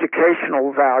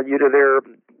 educational value to their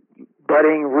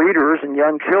budding readers and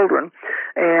young children,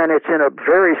 and it's in a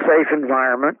very safe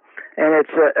environment, and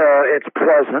it's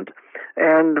pleasant,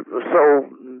 and so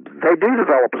they do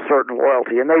develop a certain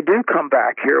loyalty, and they do come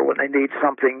back here when they need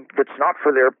something that's not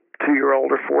for their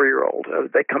 2-year-old or 4-year-old.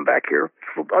 They come back here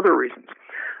for other reasons.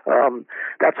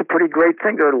 That's a pretty great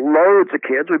thing. There are loads of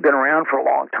kids. We've been around for a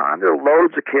long time. There are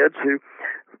loads of kids who,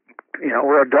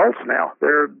 we're adults now.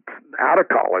 They're out of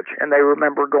college, and they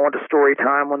remember going to story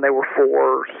time when they were 4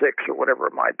 or 6 or whatever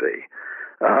it might be.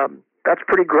 That's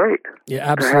pretty great.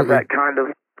 Yeah, absolutely. To have that kind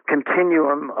of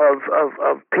continuum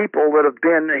of people that have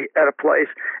been at a place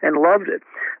and loved it.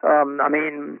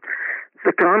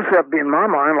 The concept in my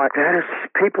mind like that is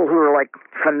people who are like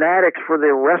fanatics for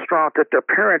the restaurant that their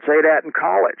parents ate at in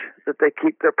college, that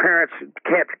their parents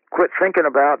can't quit thinking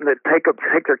about, and that take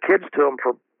their kids to them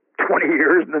for 20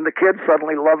 years, and then the kids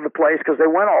suddenly love the place because they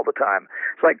went all the time.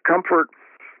 It's like comfort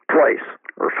place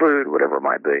or food, whatever it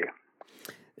might be.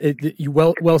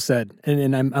 Well said,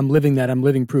 and I'm living that. I'm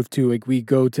living proof too. Like, we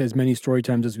go to as many story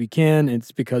times as we can.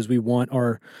 It's because we want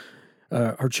our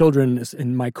children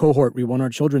in my cohort. We want our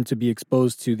children to be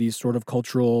exposed to these sort of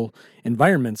cultural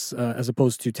environments as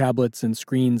opposed to tablets and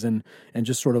screens and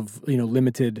just sort of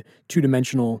limited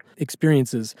 2-dimensional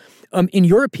experiences. In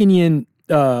your opinion,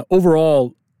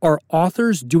 overall, are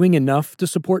authors doing enough to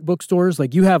support bookstores?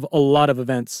 Like, you have a lot of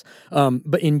events,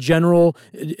 but in general,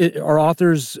 are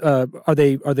authors are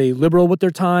they liberal with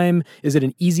their time? Is it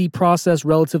an easy process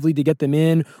relatively to get them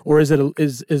in, or is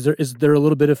there a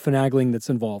little bit of finagling that's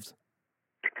involved?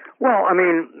 Well, I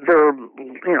mean,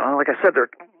 like I said, there are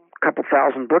a couple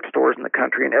thousand bookstores in the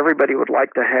country, and everybody would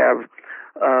like to have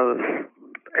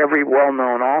every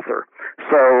well-known author.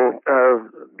 So,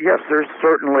 yes, there's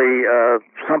certainly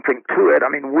something to it. I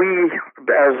mean, we,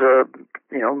 as a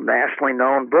nationally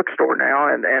known bookstore now,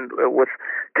 and with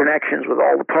connections with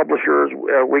all the publishers,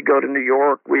 we go to New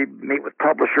York, we meet with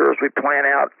publishers, we plan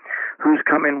out who's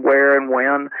coming where and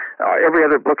when. Every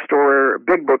other bookstore,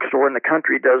 big bookstore in the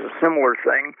country, does a similar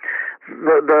thing.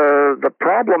 The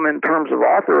problem in terms of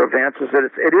author events is that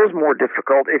it is more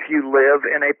difficult if you live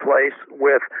in a place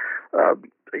with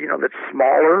that's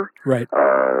smaller, right?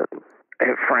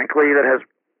 And frankly, that has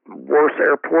worse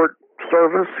airport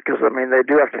service, because I mean they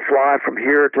do have to fly from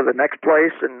here to the next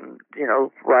place, and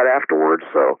right afterwards.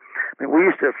 So I mean, we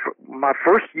used to, my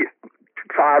first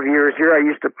 5 years here, I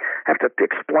used to have to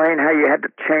explain how you had to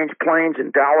change planes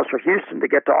in Dallas or Houston to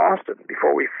get to Austin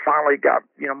before we finally got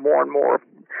more and more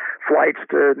flights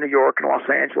to New York and Los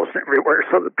Angeles and everywhere,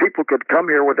 so that people could come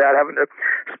here without having to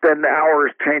spend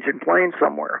hours changing planes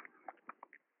somewhere.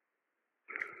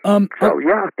 I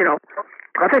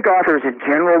think authors in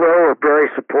general, though, are very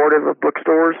supportive of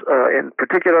bookstores, and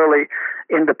particularly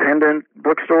independent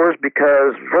bookstores,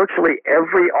 because virtually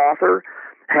every author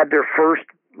had their first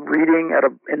reading at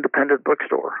an independent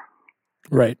bookstore.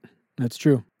 Right. That's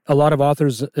true. A lot of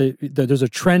authors, there's a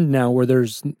trend now where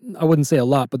I wouldn't say a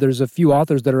lot, but there's a few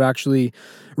authors that are actually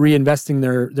reinvesting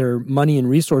their money and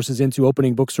resources into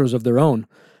opening bookstores of their own.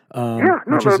 Ann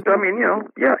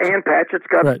Patchett's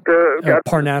got right. got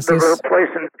Parnassus. her place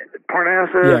in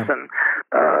Parnassus, and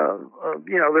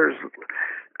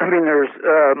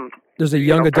there's a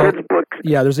young adult.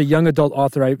 Yeah, there's a young adult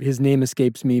author. His name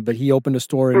escapes me, but he opened a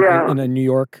store in New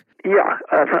York.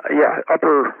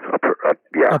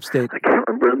 Upstate. I can't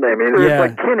remember his name either. Yeah. It's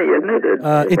like Kinney, isn't it?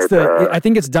 I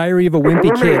think it's Diary of a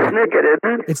Wimpy Kid. Snicket,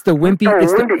 isn't it? It's the Wimpy.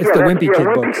 It's the Wimpy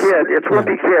Kid books. It's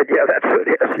Wimpy Kid. Yeah, that's who it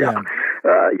is. Yeah.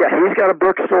 He's got a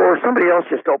bookstore. Somebody else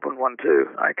just opened one too.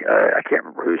 I can't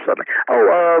remember who suddenly.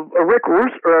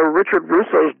 Richard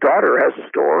Russo's daughter has a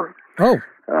store. Oh.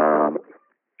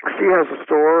 She has a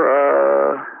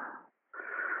store.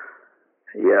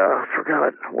 I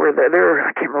forgot where they're.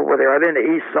 I can't remember where they are. They're in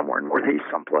the east somewhere, northeast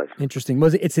someplace. Interesting.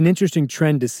 Well, it's an interesting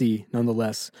trend to see,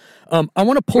 nonetheless. I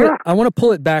want to pull it. I want to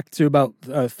pull it back to about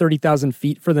 30,000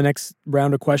 feet for the next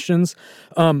round of questions.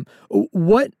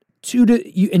 What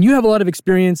and you have a lot of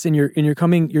experience, and you're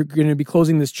going to be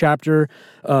closing this chapter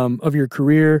of your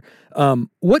career.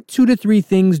 What 2 to 3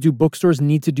 things do bookstores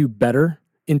need to do better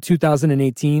in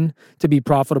 2018 to be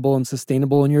profitable and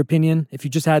sustainable, in your opinion? If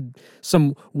you just had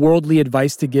some worldly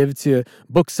advice to give to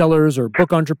booksellers or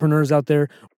book entrepreneurs out there.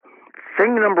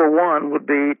 Thing number one would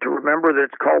be to remember that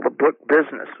it's called a book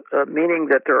business, meaning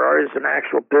that there is an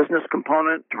actual business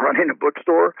component to running a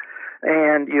bookstore,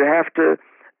 and you have to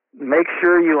make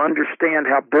sure you understand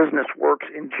how business works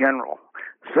in general,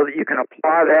 so that you can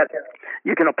apply that.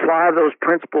 You can apply those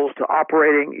principles to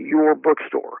operating your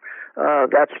bookstore.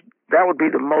 That would be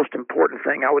the most important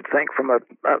thing, I would think,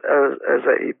 as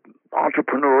a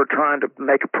entrepreneur trying to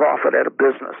make a profit at a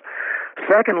business.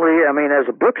 Secondly, I mean, as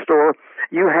a bookstore,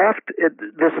 you have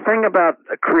this thing about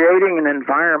creating an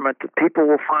environment that people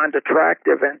will find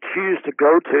attractive and choose to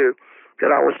go to,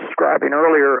 that I was describing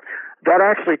earlier. That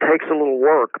actually takes a little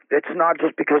work. It's not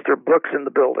just because there are books in the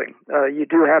building. You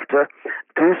do have to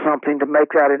do something to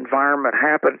make that environment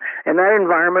happen. And that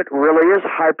environment really is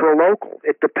hyper-local.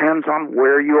 It depends on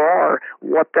where you are,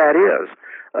 what that is.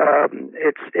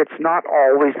 It's not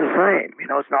always the same.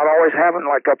 It's not always having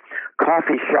like a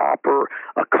coffee shop or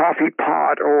a coffee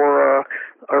pot or a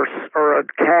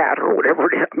cat or whatever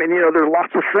it is. I mean, there's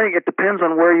lots of things. It depends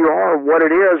on where you are, what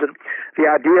it is, and the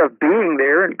idea of being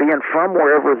there and being from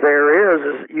wherever there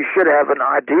is you should have an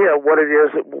idea what it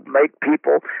is that will make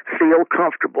people feel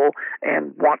comfortable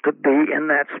and want to be in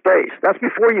that space. That's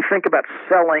before you think about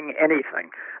selling anything.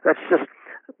 That's just,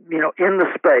 in the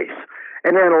space.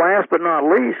 And then last but not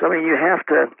least, I mean, you have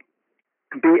to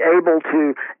be able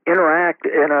to interact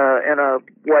in a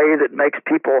way that makes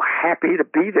people happy to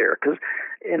be there. Because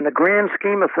in the grand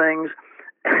scheme of things,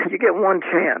 you get one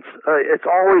chance. It's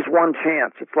always one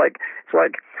chance. It's like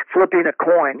flipping a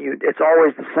coin. It's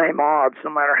always the same odds, no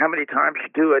matter how many times you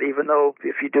do it. Even though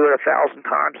if you do it 1,000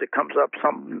 times, it comes up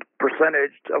some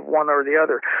percentage of one or the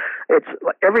other. it's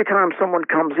like every time someone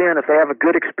comes in, if they have a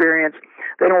good experience,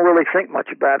 they don't really think much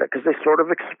about it because they sort of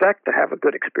expect to have a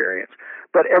good experience.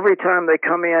 But every time they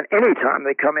come in, anytime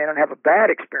they come in and have a bad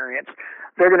experience,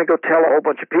 they're going to go tell a whole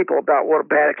bunch of people about what a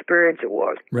bad experience it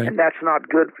was. Right. And that's not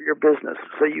good for your business.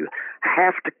 So you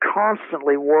have to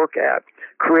constantly work at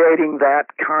creating that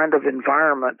kind of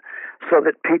environment so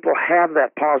that people have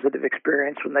that positive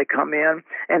experience when they come in,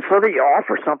 and so that you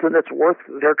offer something that's worth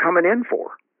their coming in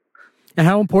for. And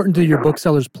how important do your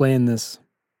booksellers play in this?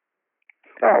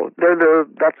 Oh,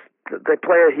 they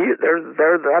play a huge.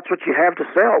 That's what you have to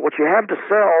sell. What you have to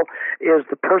sell is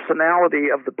the personality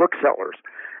of the booksellers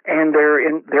and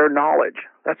their knowledge.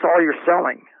 That's all you're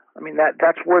selling. I mean,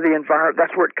 that's where the environment.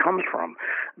 That's where it comes from.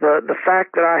 The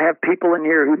fact that I have people in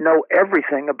here who know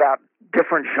everything about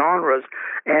different genres,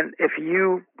 and if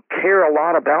you care a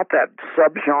lot about that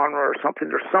subgenre or something,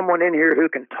 there's someone in here who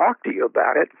can talk to you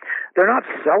about it. They're not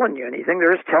selling you anything.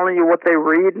 They're just telling you what they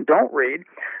read and don't read.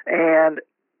 And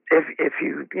if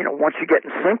you once you get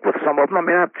in sync with some of them, I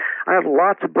mean, I have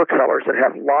lots of booksellers that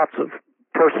have lots of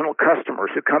personal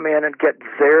customers who come in and get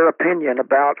their opinion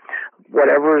about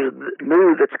whatever is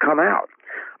new that's come out.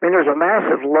 I mean, there's a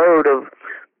massive load of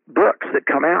books that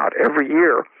come out every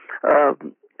year.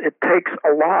 It takes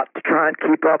a lot to try and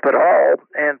keep up at all,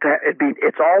 and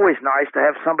it's always nice to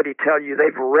have somebody tell you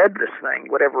they've read this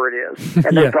thing, whatever it is,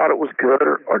 and they thought it was good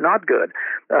or not good,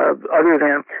 other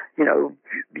than,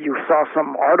 you saw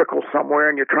some article somewhere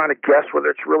and you're trying to guess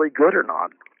whether it's really good or not.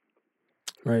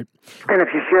 Right. And if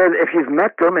you've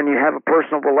met them and you have a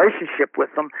personal relationship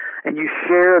with them and you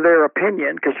share their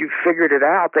opinion because you've figured it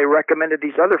out, they recommended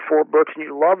these other 4 books and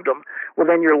you loved them, well,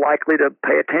 then you're likely to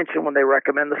pay attention when they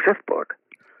recommend the 5th book.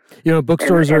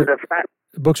 Bookstores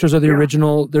are the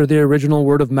original. They're the original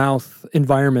word of mouth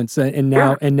environments, and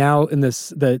now in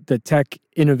the tech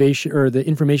innovation or the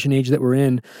information age that we're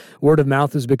in, word of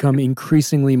mouth has become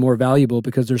increasingly more valuable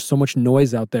because there's so much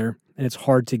noise out there, and it's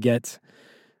hard to get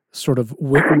sort of.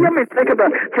 I mean,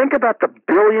 think about the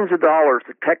billions of dollars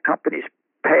that tech companies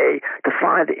pay to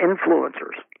find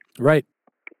influencers. Right.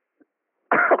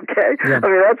 Okay, yeah. I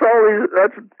mean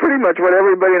that's pretty much what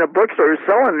everybody in a bookstore who's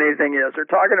selling anything is. They're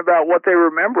talking about what they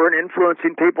remember and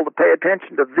influencing people to pay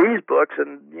attention to these books,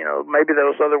 and maybe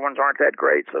those other ones aren't that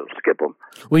great, so skip them.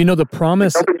 Well, the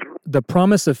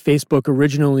promise of Facebook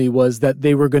originally was that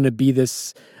they were going to be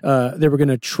this. They were going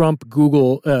to trump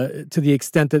Google to the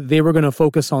extent that they were going to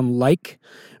focus on like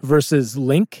versus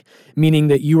link, meaning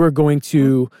that you were going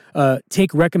to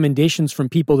take recommendations from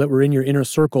people that were in your inner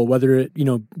circle, whether it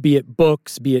be it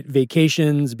books, be it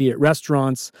vacations, be it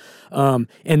restaurants,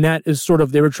 and that is sort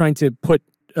of they were trying to put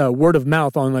word of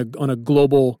mouth on a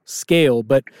global scale.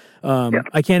 But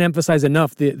I can't emphasize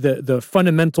enough the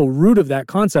fundamental root of that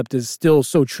concept is still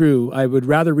so true. I would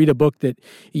rather read a book that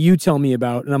you tell me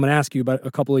about, and I'm going to ask you about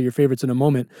a couple of your favorites in a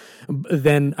moment,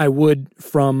 than I would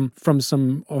from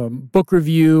some book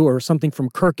review or something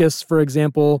from Kirkus, for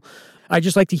example. I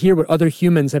just like to hear what other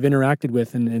humans have interacted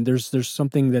with, and there's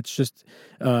something that's just...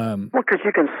 Well, because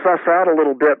you can suss out a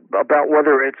little bit about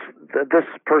whether it's this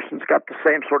person's got the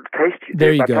same sort of taste you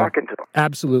do by talking to them.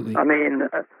 Absolutely. I mean,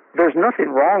 there's nothing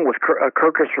wrong with a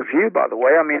Kirkus review, by the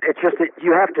way. I mean, it's just that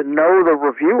you have to know the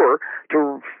reviewer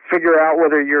to figure out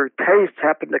whether your tastes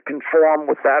happen to conform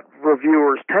with that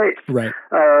reviewer's taste. Right.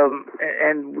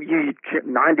 And you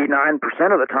 99%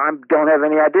 of the time don't have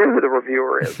any idea who the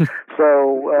reviewer is.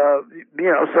 So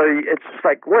so it's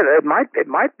like, well, it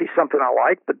might be something I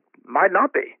like, but might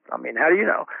not be. I mean, how do you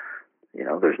know?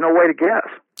 There's no way to guess.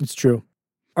 It's true.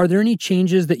 Are there any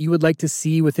changes that you would like to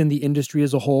see within the industry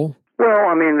as a whole? Well,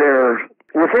 I mean,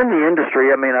 within the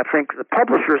industry, I mean, I think the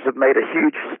publishers have made a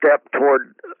huge step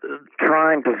toward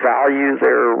trying to value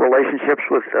their relationships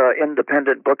with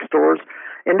independent bookstores.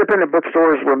 Independent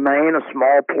bookstores remain a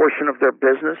small portion of their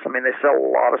business. I mean, they sell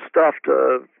a lot of stuff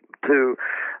to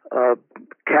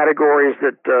categories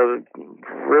that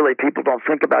really people don't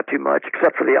think about too much,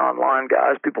 except for the online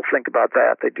guys. People think about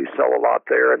that. They do sell a lot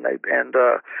there,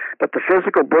 but the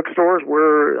physical bookstores,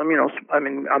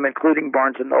 I'm including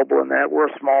Barnes and Noble in that. We're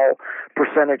a small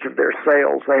percentage of their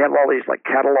sales. They have all these like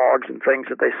catalogs and things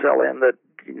that they sell in that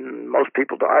most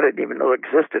people I didn't even know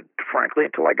existed, frankly,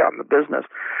 until I got in the business.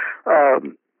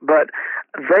 But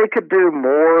they could do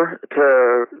more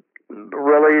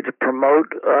to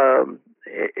promote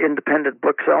independent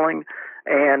bookselling,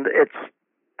 and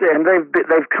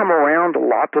they've come around a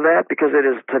lot to that because it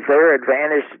is to their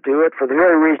advantage to do it for the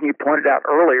very reason you pointed out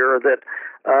earlier, that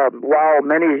while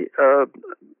many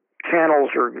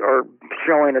channels are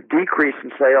showing a decrease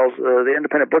in sales, the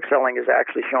independent bookselling is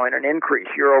actually showing an increase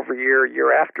year over year,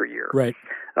 year after year. Right.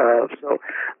 So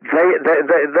they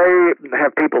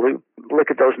have people who look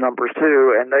at those numbers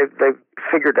too, and they've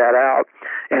figured that out.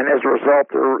 And as a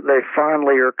result, they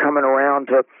finally are coming around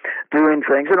to doing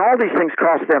things. And all these things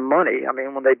cost them money. I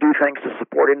mean, when they do things to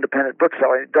support independent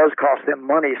bookselling, it does cost them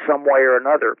money some way or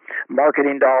another.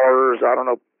 Marketing dollars, I don't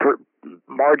know,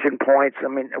 margin points. I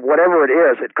mean, whatever it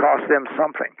is, it costs them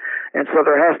something. And so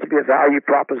there has to be a value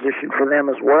proposition for them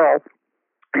as well.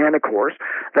 And of course,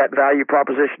 that value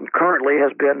proposition currently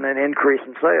has been an increase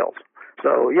in sales.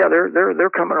 So yeah, they're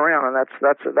coming around, and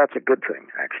that's a good thing,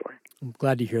 actually. I'm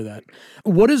glad to hear that.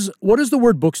 What does the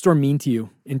word bookstore mean to you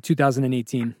in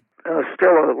 2018?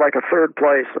 Still like a third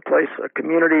place, a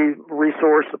community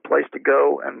resource, a place to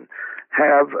go and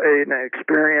have an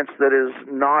experience that is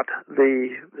not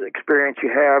the experience you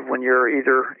have when you're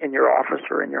either in your office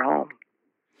or in your home.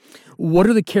 What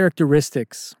are the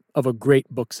characteristics of a great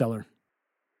bookseller?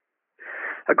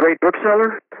 A great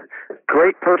bookseller,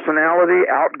 great personality,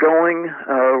 outgoing,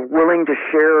 willing to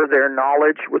share their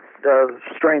knowledge with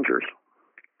strangers.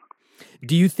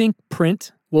 Do you think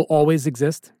print will always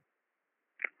exist?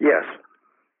 Yes.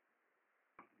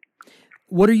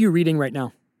 What are you reading right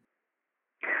now?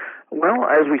 Well,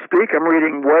 as we speak, I'm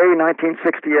reading Way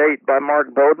 1968 by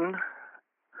Mark Bowden.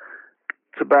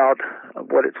 It's about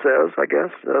what it says, I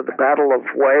guess, the Battle of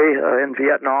Way in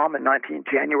Vietnam in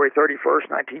January 31st,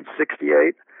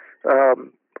 1968.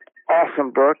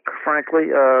 Awesome book,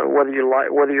 frankly. Whether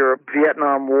you're a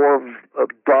Vietnam War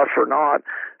buff or not,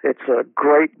 it's a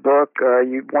great book.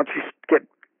 Once you get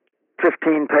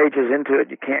 15 pages into it,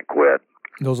 you can't quit.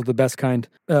 Those are the best kind.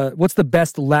 What's the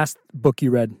best last book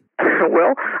you read?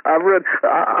 Well, I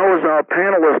was a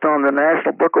panelist on the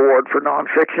National Book Award for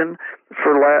nonfiction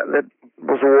that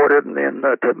was awarded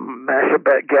to Masha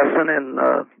Gessen in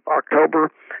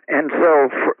October. And so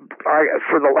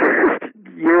for the last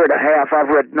year and a half, I've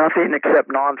read nothing except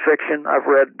nonfiction. I've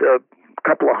read a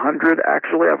couple of hundred,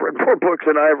 actually. I've read more books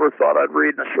than I ever thought I'd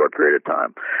read in a short period of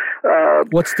time.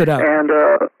 What stood out? And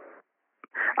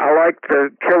I liked The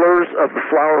Killers of the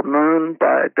Flower Moon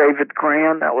by David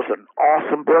Grann. That was an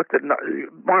awesome book.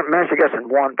 Masha Gessen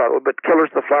won, by the way, but Killers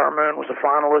of the Flower Moon was a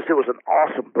finalist. It was an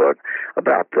awesome book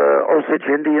about the Osage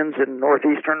Indians in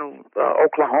northeastern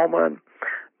Oklahoma and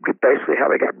basically how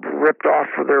they got ripped off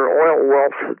for their oil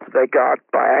wealth that they got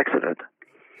by accident.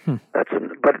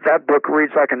 But that book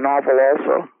reads like a novel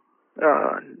also.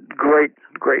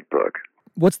 Great book.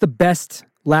 What's the best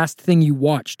last thing you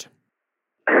watched?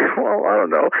 Well, I don't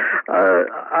know.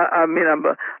 I mean,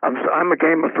 I'm a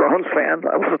Game of Thrones fan.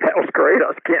 That was great.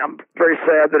 I'm very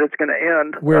sad that it's going to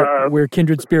end. We're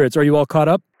kindred spirits. Are you all caught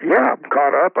up? Yeah, I'm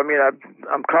caught up. I mean,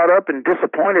 I'm caught up and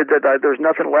disappointed that there's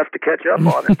nothing left to catch up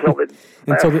on until the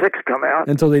last six come out.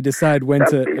 Until they decide when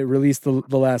to release the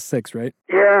last six, right?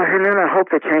 Yeah, and then I hope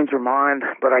they change their mind,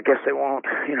 but I guess they won't.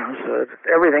 So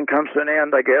everything comes to an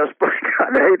end, I guess. But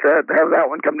I'd hate to have that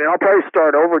one come in. I'll probably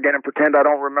start over again and pretend I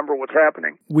don't remember what's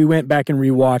happening. We went back and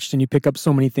rewatched, and you pick up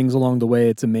so many things along the way.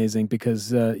 It's amazing because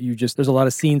there's a lot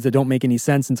of scenes that don't make any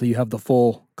sense until you have the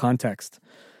full context.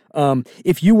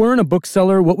 If you weren't a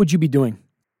bookseller, what would you be doing?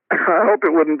 I hope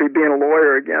it wouldn't be being a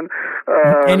lawyer again.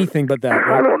 Anything but that,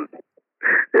 right?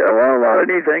 Not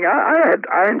anything.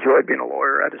 I enjoyed being a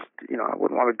lawyer. I just, I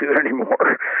wouldn't want to do it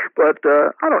anymore. But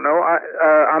I don't know.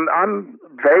 I'm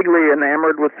vaguely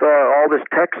enamored with all this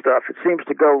tech stuff. It seems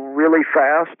to go really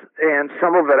fast, and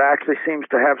some of it actually seems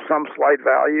to have some slight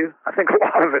value. I think a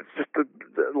lot of it's just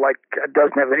it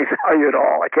doesn't have any value at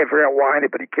all. I can't figure out why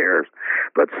anybody cares.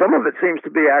 But some of it seems to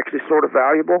be actually sort of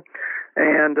valuable,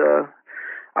 and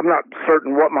I'm not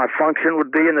certain what my function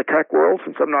would be in the tech world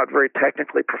since I'm not very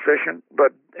technically proficient,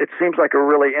 but it seems like a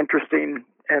really interesting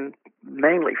and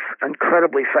mainly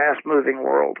incredibly fast-moving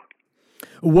world.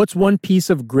 What's one piece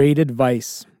of great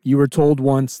advice you were told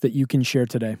once that you can share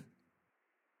today?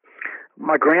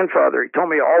 My grandfather, he told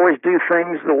me always do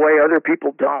things the way other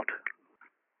people don't.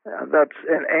 That's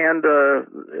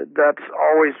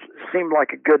always seemed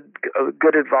like a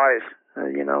good advice.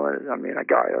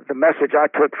 The message I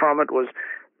took from it was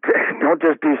don't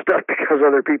just do stuff because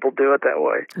other people do it that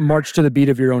way. March to the beat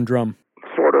of your own drum.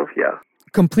 Sort of, yeah.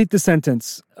 Complete the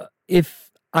sentence.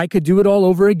 If I could do it all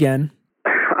over again.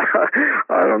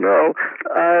 I don't know.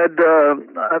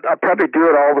 I'd probably do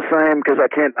it all the same because I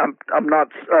can't. I'm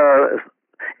not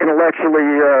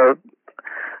intellectually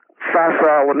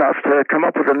facile enough to come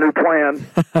up with a new plan.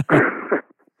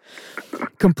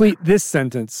 Complete this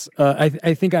sentence.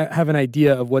 I think I have an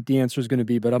idea of what the answer is going to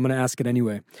be, but I'm going to ask it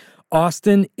anyway.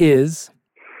 Austin is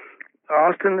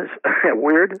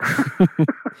weird.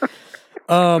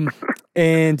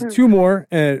 And two more.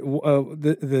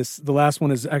 The last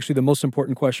one is actually the most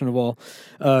important question of all,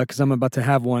 because I'm about to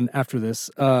have one after this.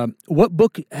 What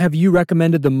book have you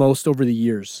recommended the most over the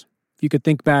years? If you could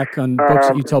think back on books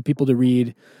that you tell people to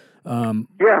read. Yeah,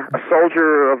 A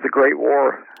Soldier of the Great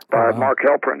War by Mark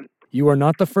Helprin. You are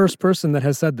not the first person that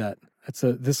has said that.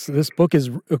 This book has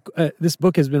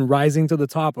been rising to the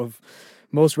top of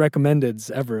most recommendeds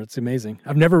ever. It's amazing.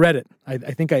 I've never read it. I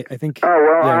think. Oh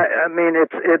well, yeah. I mean,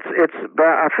 it's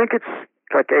about, I think it's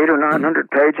like 800 or 900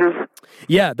 pages.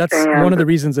 Yeah, that's one of the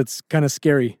reasons it's kind of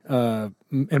scary. And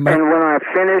when I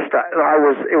finished,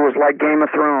 it was like Game of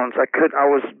Thrones. I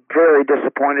was very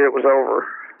disappointed it was over.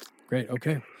 Great.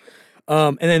 Okay.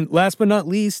 And then last but not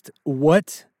least,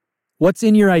 what's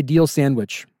in your ideal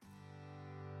sandwich?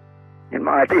 In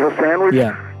my ideal sandwich?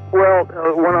 Yeah. Well,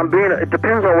 it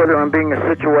depends on whether I'm being a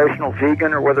situational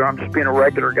vegan or whether I'm just being a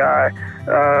regular guy.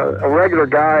 A regular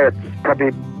guy, it's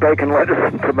probably bacon, lettuce,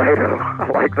 and tomato. I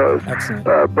like those. Excellent.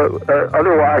 But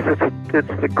otherwise,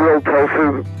 it's the grilled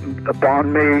tofu,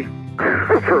 banh mi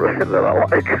that I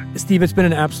like. Steve, it's been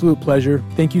an absolute pleasure.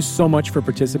 Thank you so much for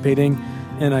participating,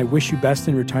 and I wish you best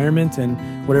in retirement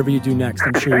and whatever you do next.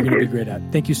 I'm sure you're going to be great at.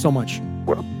 Thank you so much.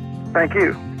 Well, thank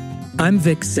you. I'm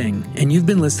Vic Singh, and you've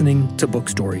been listening to Book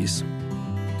Stories.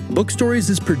 Book Stories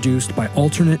is produced by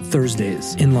Alternate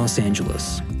Thursdays in Los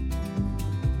Angeles.